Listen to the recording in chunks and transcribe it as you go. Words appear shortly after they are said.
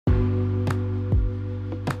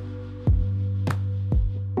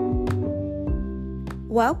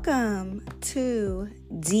Welcome to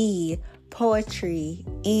D Poetry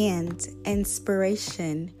and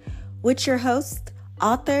Inspiration with your host,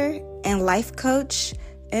 author, and life coach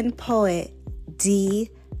and poet,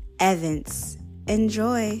 D. Evans.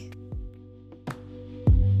 Enjoy.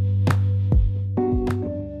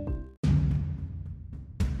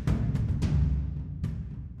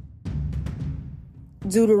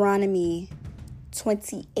 Deuteronomy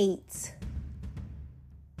 28.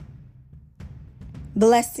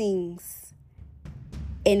 Blessings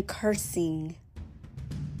and cursing,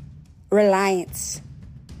 reliance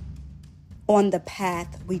on the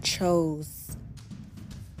path we chose,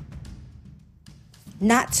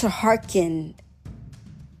 not to hearken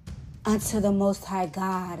unto the Most High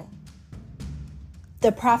God.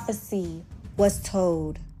 The prophecy was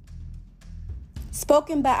told,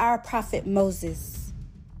 spoken by our prophet Moses,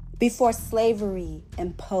 before slavery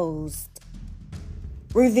imposed,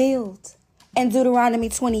 revealed in Deuteronomy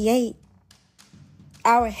 28,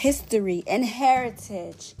 our history and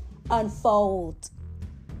heritage unfold.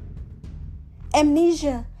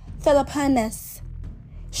 Amnesia fell upon us,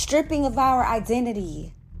 stripping of our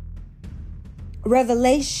identity.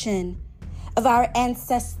 Revelation of our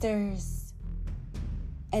ancestors'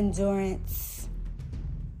 endurance.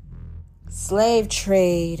 Slave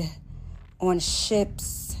trade on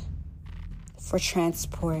ships for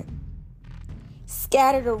transport.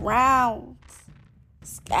 Scattered around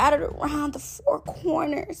the four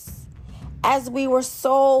corners as we were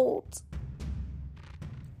sold.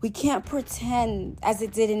 We can't pretend as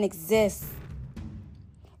it didn't exist.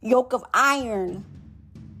 Yoke of iron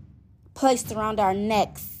placed around our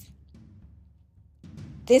necks.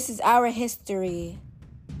 This is our history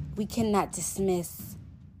we cannot dismiss.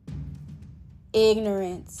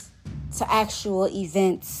 Ignorance to actual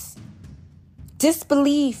events.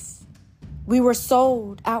 Disbelief. We were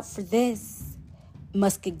sold out for this.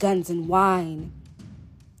 Musket guns and wine.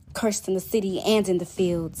 Cursed in the city and in the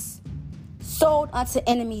fields. Sold unto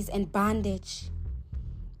enemies in bondage.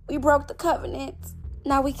 We broke the covenant.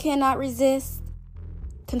 Now we cannot resist.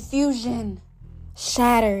 Confusion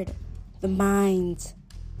shattered the mind.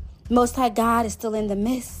 Most High God is still in the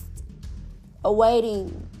midst,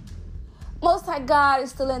 awaiting. Most High God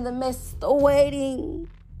is still in the midst, awaiting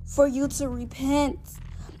for you to repent.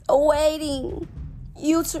 Awaiting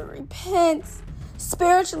you to repent.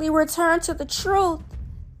 Spiritually return to the truth.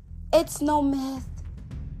 It's no myth.